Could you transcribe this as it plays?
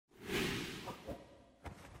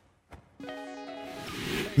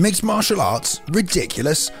Mixed martial arts?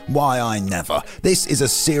 Ridiculous? Why, I never. This is a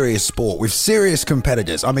serious sport with serious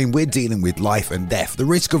competitors. I mean, we're dealing with life and death, the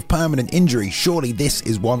risk of permanent injury. Surely this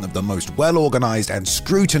is one of the most well-organized and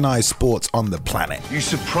scrutinized sports on the planet. You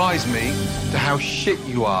surprise me to how shit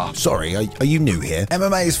you are. Sorry, are you new here?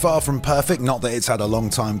 MMA is far from perfect, not that it's had a long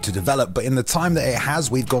time to develop, but in the time that it has,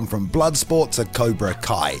 we've gone from blood sport to Cobra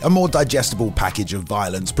Kai, a more digestible package of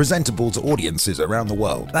violence presentable to audiences around the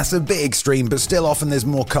world. That's a bit extreme, but still often there's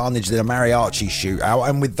more carnage than a mariachi shootout,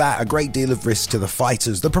 and with that, a great deal of risk to the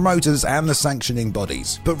fighters, the promoters, and the sanctioning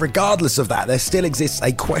bodies. But regardless of that, there still exists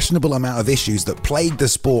a questionable amount of issues that plague the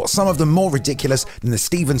sport, some of them more ridiculous than the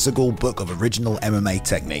Steven Seagal book of original MMA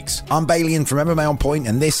techniques. I'm Balian from MMA On Point,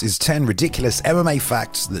 and this is 10 ridiculous MMA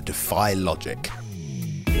facts that defy logic.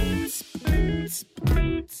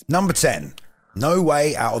 Number 10. No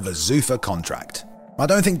way out of a Zuffa contract. I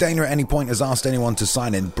don't think Dana at any point has asked anyone to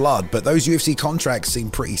sign in blood, but those UFC contracts seem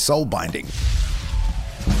pretty soul-binding.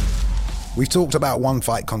 We've talked about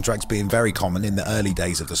one-fight contracts being very common in the early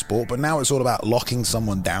days of the sport, but now it's all about locking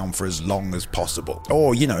someone down for as long as possible.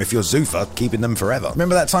 Or, if you're Zuffa, keeping them forever.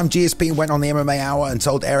 Remember that time GSP went on the MMA Hour and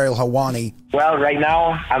told Ariel Helwani, "Well, right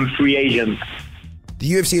now, I'm free agent."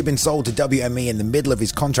 The UFC had been sold to WME in the middle of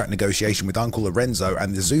his contract negotiation with Uncle Lorenzo,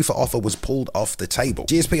 and the Zuffa offer was pulled off the table.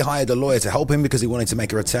 GSP hired a lawyer to help him because he wanted to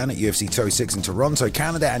make a return at UFC 206 in Toronto,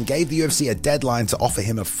 Canada, and gave the UFC a deadline to offer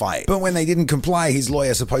him a fight. But when they didn't comply, his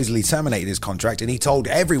lawyer supposedly terminated his contract, and he told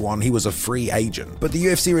everyone he was a free agent. But the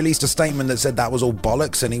UFC released a statement that said that was all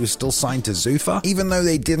bollocks and he was still signed to Zuffa, even though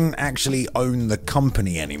they didn't actually own the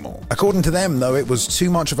company anymore. According to them, though, it was too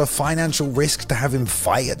much of a financial risk to have him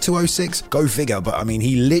fight at 206. Go figure, but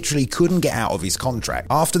he literally couldn't get out of his contract.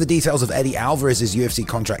 After the details of Eddie Alvarez's UFC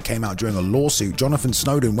contract came out during a lawsuit, Jonathan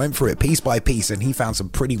Snowden went through it piece by piece and he found some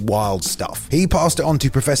pretty wild stuff. He passed it on to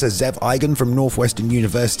Professor Zev Eigen from Northwestern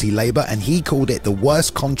University Labor, and he called it the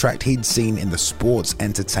worst contract he'd seen in the sports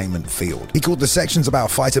entertainment field. He called the sections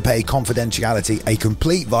about fighter pay confidentiality a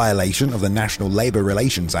complete violation of the National Labor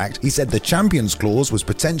Relations Act. He said the Champions Clause was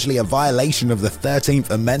potentially a violation of the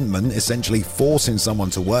 13th Amendment, essentially forcing someone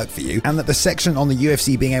to work for you, and that the section on the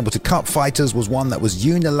UFC being able to cut fighters was one that was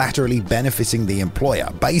unilaterally benefiting the employer.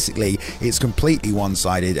 Basically, it's completely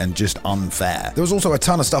one-sided and just unfair. There was also a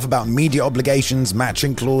ton of stuff about media obligations,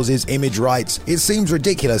 matching clauses, image rights. It seems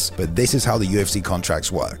ridiculous, but this is how the UFC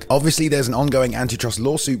contracts work. Obviously, there's an ongoing antitrust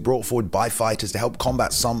lawsuit brought forward by fighters to help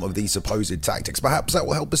combat some of these supposed tactics. Perhaps that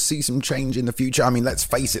will help us see some change in the future. Let's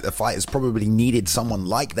face it, the fighters probably needed someone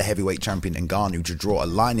like the heavyweight champion Ngannou to draw a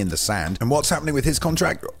line in the sand. And what's happening with his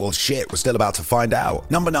contract? Well, shit, we're still about to find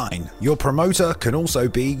out. Number 9. Your promoter can also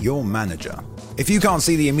be your manager. If you can't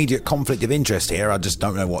see the immediate conflict of interest here, I just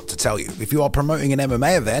don't know what to tell you. If you are promoting an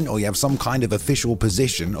MMA event or you have some kind of official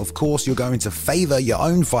position, of course you're going to favor your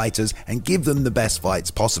own fighters and give them the best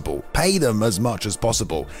fights possible. Pay them as much as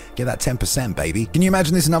possible. Get that 10%, baby. Can you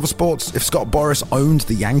imagine this in other sports? If Scott Boras owned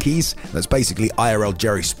the Yankees? That's basically IRL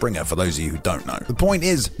Jerry Springer for those of you who don't know. The point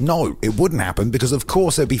is, no, it wouldn't happen because of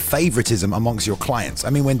course there'd be favoritism amongst your clients.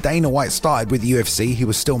 When Dana White started with the UFC, he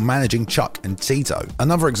was still managing Chuck and Tito.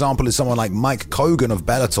 Another example is someone like Mike Kogan of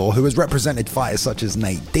Bellator, who has represented fighters such as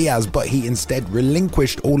Nate Diaz, but he instead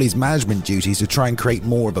relinquished all his management duties to try and create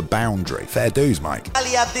more of a boundary. Fair dues, Mike.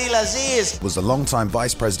 Ali Abdelaziz was the longtime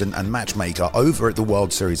vice president and matchmaker over at the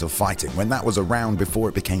World Series of Fighting, when that was around before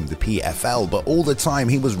it became the PFL, but all the time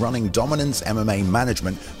he was running Dominance MMA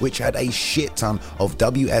Management, which had a shit ton of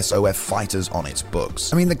WSOF fighters on its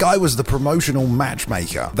books. The guy was the promotional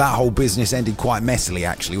matchmaker. That whole business ended quite messily,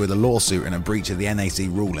 actually, with a lawsuit and a breach of the NAC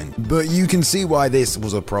ruling. But you can see why this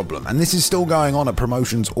was a problem, and this is still going on at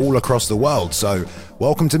promotions all across the world, so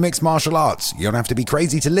welcome to mixed martial arts. You don't have to be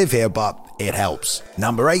crazy to live here, but it helps.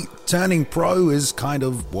 Number 8, turning pro is kind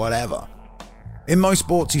of whatever. In most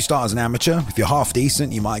sports, you start as an amateur. If you're half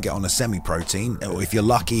decent, you might get on a semi-pro team. Or if you're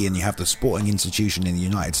lucky and you have the sporting institution in the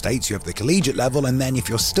United States, you have the collegiate level. And then if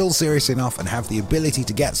you're still serious enough and have the ability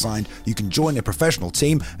to get signed, you can join a professional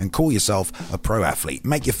team and call yourself a pro athlete.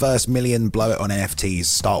 Make your first million, blow it on NFTs,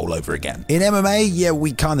 start all over again. In MMA,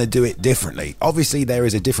 we kind of do it differently. Obviously, there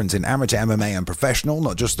is a difference in amateur MMA and professional,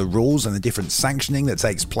 not just the rules and the different sanctioning that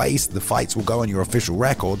takes place. The fights will go on your official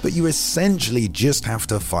record, but you essentially just have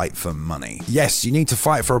to fight for money. Yes, yes, you need to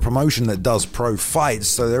fight for a promotion that does pro fights,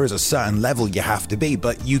 so there is a certain level you have to be,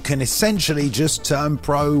 but you can essentially just turn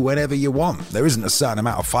pro whenever you want. There isn't a certain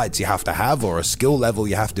amount of fights you have to have, or a skill level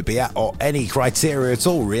you have to be at, or any criteria at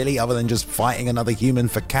all really, other than just fighting another human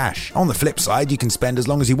for cash. On the flip side, you can spend as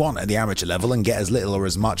long as you want at the amateur level and get as little or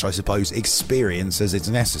as much, I suppose, experience as it's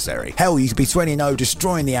necessary. Hell, you could be 20-0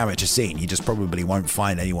 destroying the amateur scene, you just probably won't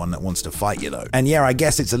find anyone that wants to fight you though. And yeah, I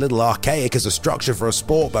guess it's a little archaic as a structure for a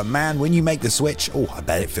sport, but man, when you make the switch, I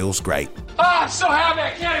bet it feels great. I'm so happy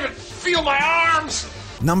I can't even feel my arms!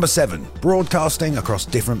 Number 7, broadcasting across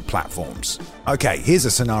different platforms. Okay, here's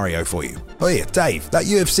a scenario for you. Oh yeah, Dave, that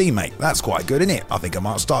UFC mate, that's quite good, isn't it? I think I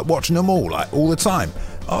might start watching them all the time.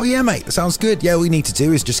 Oh yeah, mate, that sounds good. Yeah, all you need to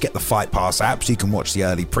do is just get the Fight Pass app so you can watch the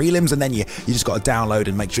early prelims, and then you just got to download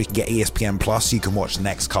and make sure you can get ESPN Plus so you can watch the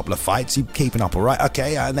next couple of fights. You keeping up all right?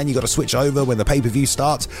 Okay, and then you got to switch over when the pay-per-view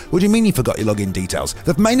starts. What do you mean you forgot your login details?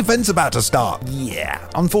 The main event's about to start. Yeah.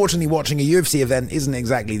 Unfortunately, watching a UFC event isn't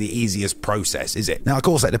exactly the easiest process, is it? Now, of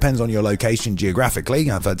course, that depends on your location geographically.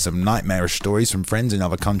 I've heard some nightmarish stories from friends in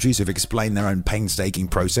other countries who've explained their own painstaking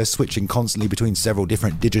process, switching constantly between several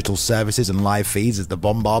different digital services and live feeds as the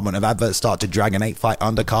bombardment of adverts start to drag an 8-fight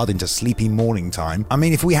undercard into sleepy morning time. I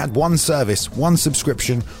mean, if we had one service, one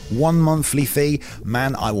subscription, one monthly fee,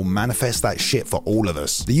 man, I will manifest that shit for all of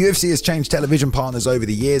us. The UFC has changed television partners over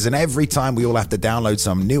the years, and every time we all have to download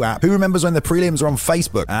some new app. Who remembers when the prelims were on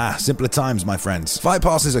Facebook? Simpler times, my friends. Fight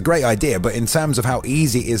Pass is a great idea, but in terms of how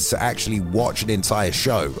easy it is to actually watch an entire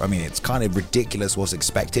show, I mean, it's kind of ridiculous what's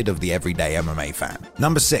expected of the everyday MMA fan.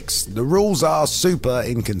 Number 6, the rules are super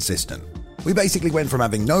inconsistent. We basically went from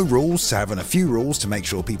having no rules to having a few rules to make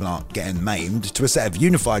sure people aren't getting maimed to a set of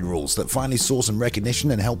unified rules that finally saw some recognition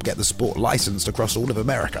and helped get the sport licensed across all of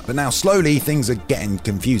America. But now slowly things are getting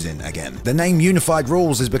confusing again. The name unified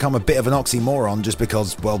rules has become a bit of an oxymoron just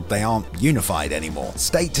because, well, they aren't unified anymore.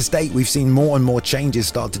 State to state, we've seen more and more changes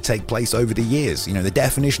start to take place over the years. You know, the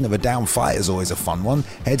definition of a down fight is always a fun one.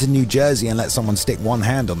 Head to New Jersey and let someone stick one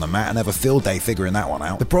hand on the mat and have a field day figuring that one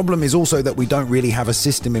out. The problem is also that we don't really have a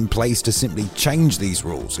system in place to simply change these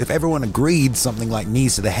rules. If everyone agreed something like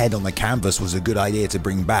knees to the head on the canvas was a good idea to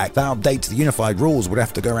bring back, that update to the unified rules would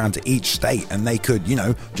have to go around to each state, and they could,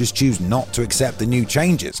 just choose not to accept the new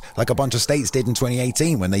changes, like a bunch of states did in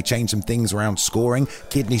 2018 when they changed some things around scoring,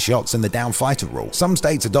 kidney shots, and the down fighter rule. Some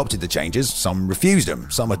states adopted the changes, some refused them,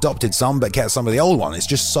 some adopted some but kept some of the old one. It's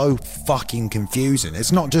just so fucking confusing.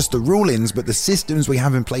 It's not just the rulings, but the systems we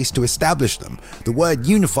have in place to establish them. The word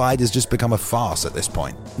unified has just become a farce at this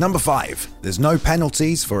point. Number 5, there's no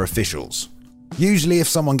penalties for officials. Usually if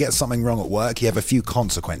someone gets something wrong at work, you have a few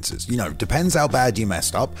consequences. Depends how bad you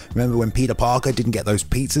messed up. Remember when Peter Parker didn't get those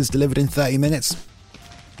pizzas delivered in 30 minutes?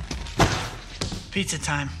 Pizza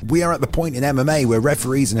time. We are at the point in MMA where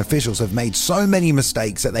referees and officials have made so many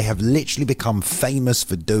mistakes that they have literally become famous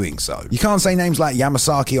for doing so. You can't say names like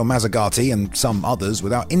Yamasaki or Mazzagatti and some others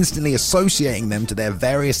without instantly associating them to their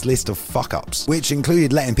various list of fuck-ups, which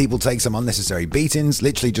included letting people take some unnecessary beatings,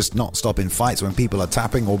 literally just not stopping fights when people are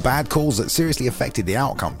tapping, or bad calls that seriously affected the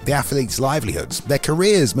outcome, the athletes' livelihoods, their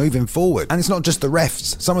careers moving forward. And it's not just the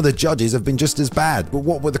refs. Some of the judges have been just as bad. But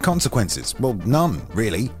what were the consequences? Well, none,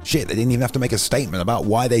 really. Shit, they didn't even have to make a statement about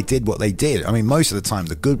why they did what they did. I mean, most of the time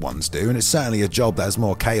the good ones do, and it's certainly a job that has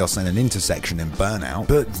more chaos than an intersection in Burnout.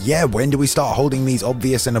 But yeah, when do we start holding these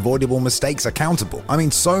obvious and avoidable mistakes accountable? I mean,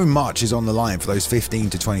 so much is on the line for those 15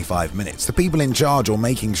 to 25 minutes. The people in charge or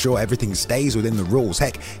making sure everything stays within the rules.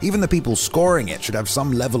 Heck, even the people scoring it should have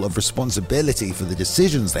some level of responsibility for the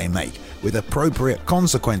decisions they make, with appropriate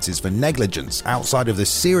consequences for negligence outside of the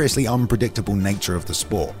seriously unpredictable nature of the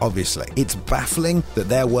sport, obviously. It's baffling that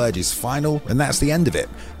their word is final, and that's the end of it.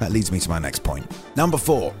 That leads me to my next point. Number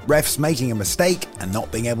 4, refs making a mistake and not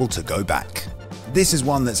being able to go back. This is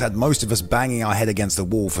one that's had most of us banging our head against the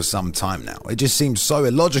wall for some time now. It just seems so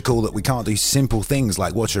illogical that we can't do simple things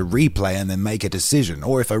like watch a replay and then make a decision,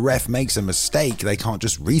 or if a ref makes a mistake, they can't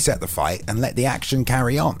just reset the fight and let the action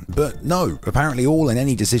carry on. But no, apparently all and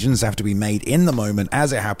any decisions have to be made in the moment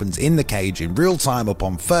as it happens in the cage in real time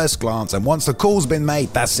upon first glance, and once the call's been made,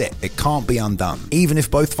 that's it. It can't be undone. Even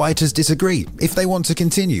if both fighters disagree, if they want to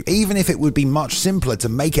continue, even if it would be much simpler to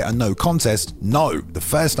make it a no contest, no. The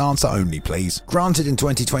first answer only, please. Granted, in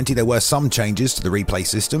 2020 there were some changes to the replay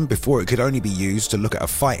system. Before, it could only be used to look at a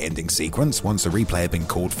fight ending sequence. Once the replay had been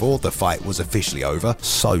called for, the fight was officially over.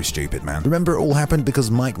 So stupid, man. Remember, it all happened because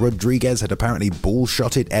Mike Rodriguez had apparently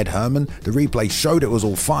bullshotted Ed Herman. The replay showed it was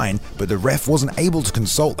all fine, but the ref wasn't able to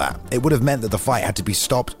consult that. It would have meant that the fight had to be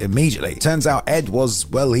stopped immediately. Turns out Ed was,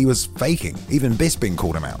 well, he was faking. Even Bisping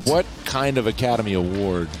called him out. What kind of Academy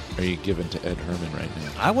Award are you giving to Ed Herman right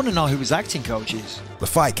now? I want to know who his acting coach is. The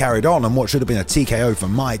fight carried on, and what should have been a TKO for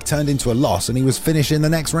Mike turned into a loss, and he was finished in the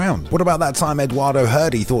next round. What about that time Eduardo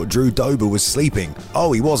Hurdy thought Drew Dober was sleeping?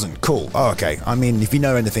 Oh, he wasn't. Cool. Oh, okay. I mean, if you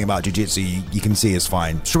know anything about jiu-jitsu, you can see it's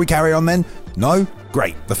fine. Should we carry on then? No?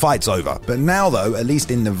 Great, the fight's over. But now though, at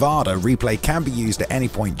least in Nevada, replay can be used at any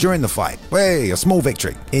point during the fight. Hey, a small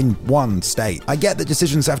victory in one state. I get that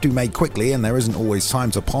decisions have to be made quickly and there isn't always time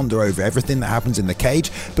to ponder over everything that happens in the cage,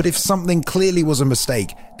 but if something clearly was a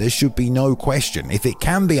mistake, there should be no question. If it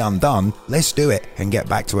can be undone, let's do it and get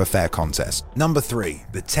back to a fair contest. Number 3,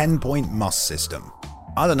 the 10-point must system.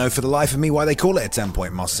 I don't know for the life of me why they call it a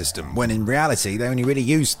 10-point must system, when in reality they only really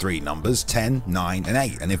use 3 numbers, 10, 9 and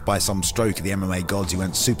 8, and if by some stroke of the MMA gods you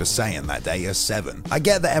went Super Saiyan that day, a 7. I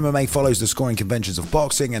get that MMA follows the scoring conventions of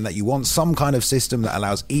boxing and that you want some kind of system that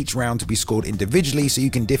allows each round to be scored individually so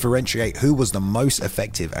you can differentiate who was the most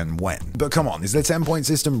effective and when. But come on, is the 10-point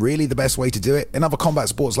system really the best way to do it? In other combat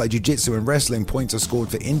sports like jiu-jitsu and wrestling, points are scored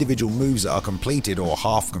for individual moves that are completed or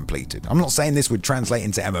half completed. I'm not saying this would translate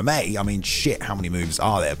into MMA, I mean shit, how many moves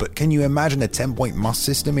are there, but can you imagine a 10-point must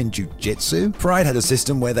system in jiu-jitsu? Pride had a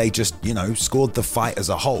system where they just, scored the fight as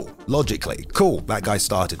a whole. Logically, cool, that guy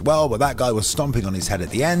started well, but that guy was stomping on his head at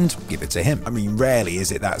the end, give it to him. I mean, rarely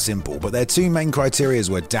is it that simple, but their 2 main criteria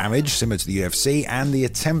were damage, similar to the UFC, and the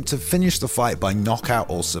attempt to finish the fight by knockout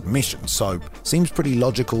or submission, so seems pretty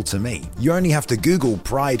logical to me. You only have to Google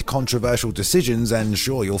Pride controversial decisions and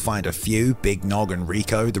sure, you'll find a few, Big Nog and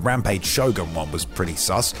Rico. The Rampage Shogun one was pretty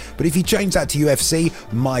sus, but if you change that to UFC,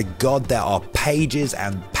 my god, there are pages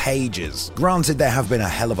and pages. Granted, there have been a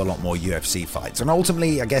hell of a lot more UFC fights, and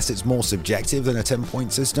ultimately, I guess it's more subjective than a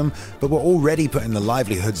 10-point system, but we're already putting the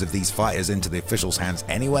livelihoods of these fighters into the officials' hands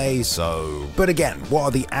anyway, so... But again, what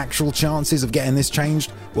are the actual chances of getting this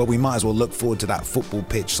changed? Well, we might as well look forward to that football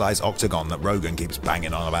pitch-sized octagon that Rogan keeps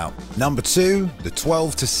banging on about. Number 2, the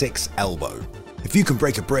 12-6 elbow. If you can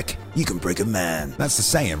break a brick, you can break a man. That's the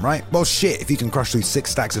saying, right? Well, shit, if you can crush through 6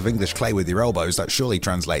 stacks of English clay with your elbows, that surely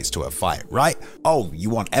translates to a fight, right? Oh, you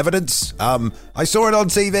want evidence? I saw it on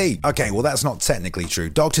TV. Okay, well, that's not technically true.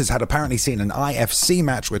 Doctors had apparently seen an IFC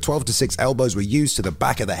match where 12-6 elbows were used to the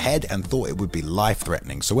back of the head and thought it would be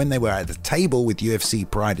life-threatening. So when they were at the table with UFC,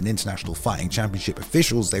 Pride, and International Fighting Championship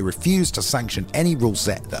officials, they refused to sanction any rule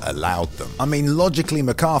set that allowed them. I mean, logically,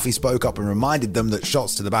 McCarthy spoke up and reminded them that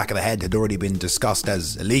shots to the back of the head had already been discussed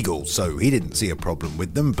as illegal, so he didn't see a problem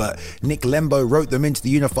with them, but Nick Lembo wrote them into the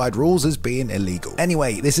unified rules as being illegal.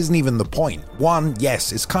 Anyway, this isn't even the point. One,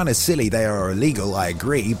 yes, it's kind of silly they are illegal, I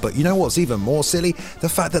agree, but you know what's even more silly? The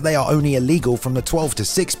fact that they are only illegal from the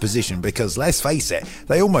 12-6 position, because let's face it,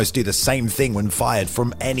 they almost do the same thing when fired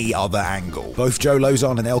from any other angle. Both Joe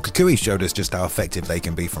Lozon and El Kukui showed us just how effective they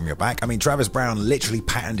can be from your back. I mean, Travis Brown literally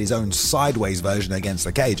patterned his own sideways version against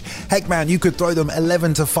the cage. Heck man, you could throw them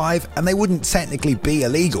 11-5 and they wouldn't technically be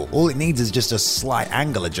illegal. All it needs is just a slight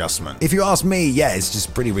angle adjustment. If you ask me, yeah, it's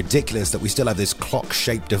just pretty ridiculous that we still have this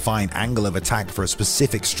clock-shaped defined angle of attack for a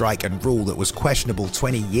specific strike and rule that was questionable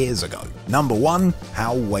 20 years ago. Number 1,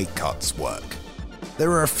 how weight cuts work.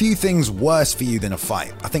 There are a few things worse for you than a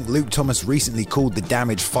fight. I think Luke Thomas recently called the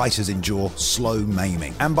damage fighters endure slow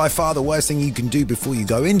maiming. And by far the worst thing you can do before you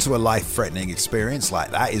go into a life-threatening experience like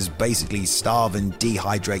that is basically starve and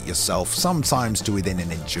dehydrate yourself, sometimes to within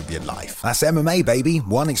an inch of your life. That's MMA, baby.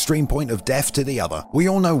 One extreme point of death to the other. We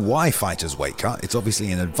all know why fighters weight cut. It's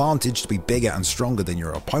obviously an advantage to be bigger and stronger than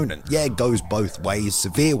your opponent. Yeah, it goes both ways.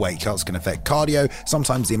 Severe weight cuts can affect cardio,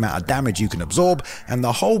 sometimes the amount of damage you can absorb, and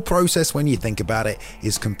the whole process, when you think about it,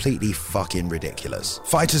 is completely fucking ridiculous.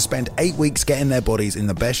 Fighters spend 8 weeks getting their bodies in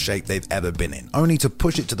the best shape they've ever been in, only to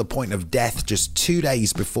push it to the point of death just 2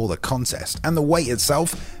 days before the contest. And the weight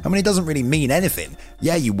itself, I mean, it doesn't really mean anything.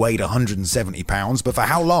 Yeah, you weighed 170 pounds, but for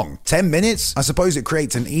how long? 10 minutes? I suppose it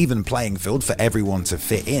creates an even playing field for everyone to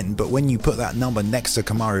fit in, but when you put that number next to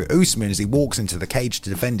Kamaru Usman as he walks into the cage to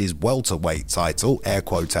defend his welterweight title, air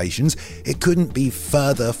quotations, it couldn't be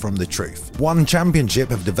further from the truth. One Championship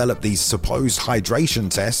have developed these supposed hydraulic hydration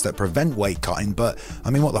tests that prevent weight cutting, but I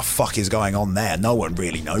mean, what the fuck is going on there? No one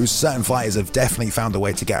really knows. Certain fighters have definitely found a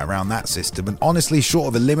way to get around that system, and honestly, short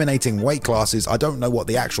of eliminating weight classes, I don't know what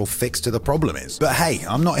the actual fix to the problem is. But hey,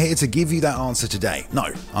 I'm not here to give you that answer today. No,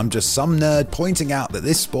 I'm just some nerd pointing out that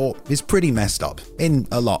this sport is pretty messed up in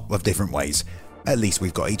a lot of different ways. At least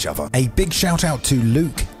we've got each other. A big shout out to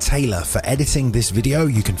Luke Taylor for editing this video.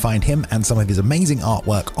 You can find him and some of his amazing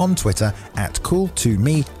artwork on Twitter at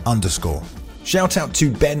cool2me_. Shout out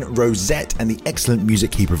to Ben Rosette and the excellent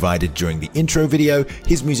music he provided during the intro video.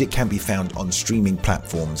 His music can be found on streaming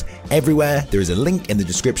platforms everywhere. There is a link in the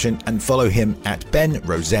description, and follow him at Ben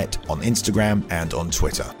Rosette on Instagram and on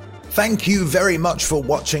Twitter. Thank you very much for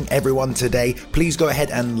watching, everyone, today. Please go ahead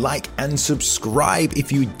and like and subscribe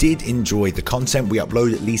if you did enjoy the content. We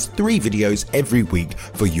upload at least 3 videos every week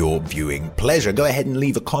for your viewing pleasure. Go ahead and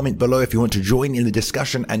leave a comment below if you want to join in the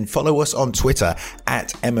discussion, and follow us on Twitter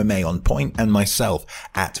at MMA On Point and myself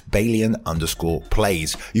at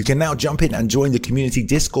Balian_plays. You can now jump in and join the community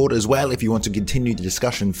Discord as well if you want to continue the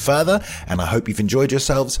discussion further, and I hope you've enjoyed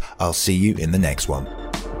yourselves. I'll see you in the next one.